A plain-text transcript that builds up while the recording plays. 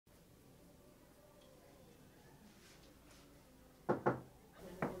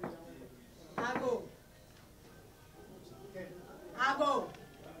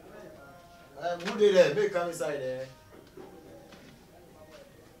Who did that? Make come inside there.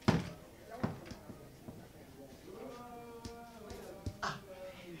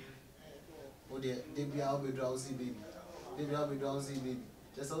 Oh dear, baby, I'll be drowsy, baby. Baby, I'll be drowsy, baby.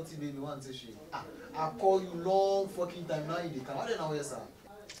 Just out baby, one to she. I'll call you long fucking time now. You come. What do you know, sir?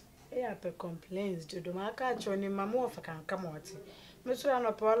 Yeah, per complaints. Do my catch on him, my more can come out. Miss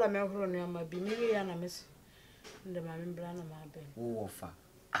Rana Paula Melhron, my be me and a miss the mammy brand of my ben. Oh, wafa.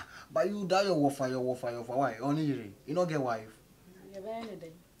 But you die your wafa, why? Only you don't get wife. You're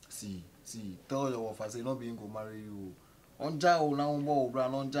anything. See, tell your wafa, say, no being go marry you. On Jao now, more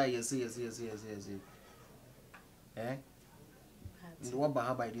brand on Jai, yes. Eh? What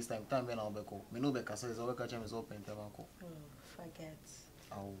about by this time when I'll be called? Me no be casa is always catch him is open tabanco. Oh, forget.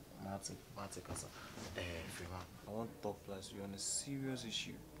 Oh, Marty casa. Frema, I want to talk plus you on a serious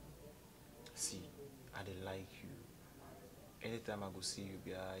issue. See, I dey like you. Anytime I go see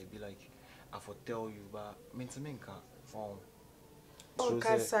you, I be like, I for tell you, but me to me can't. Oh,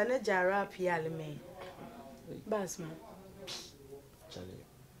 casa ne jara piale me. Basma. Charlie,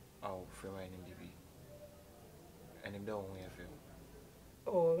 oh, Frema and him and him don't want to.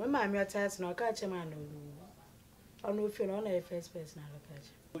 Oh, my mammy attached no catch a man. I know if you're not a first person, I'll catch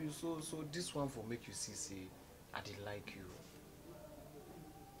you. So this one for make you see, I did like you.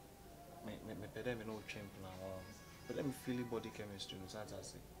 Me pede me no champion now. But let me feel the body chemistry, no sense I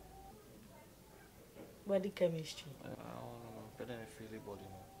say. Body chemistry. No, pede me feel the body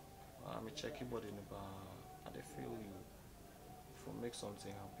no. Me check your body no, but I dey feel you for make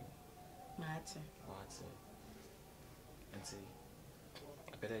something happen. Martin. And see.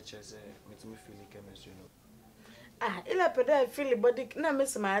 Better chase me to me feel the chemistry, no. Ila pede feel body na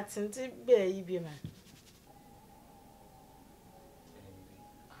miss Martin ti be yi bi ma.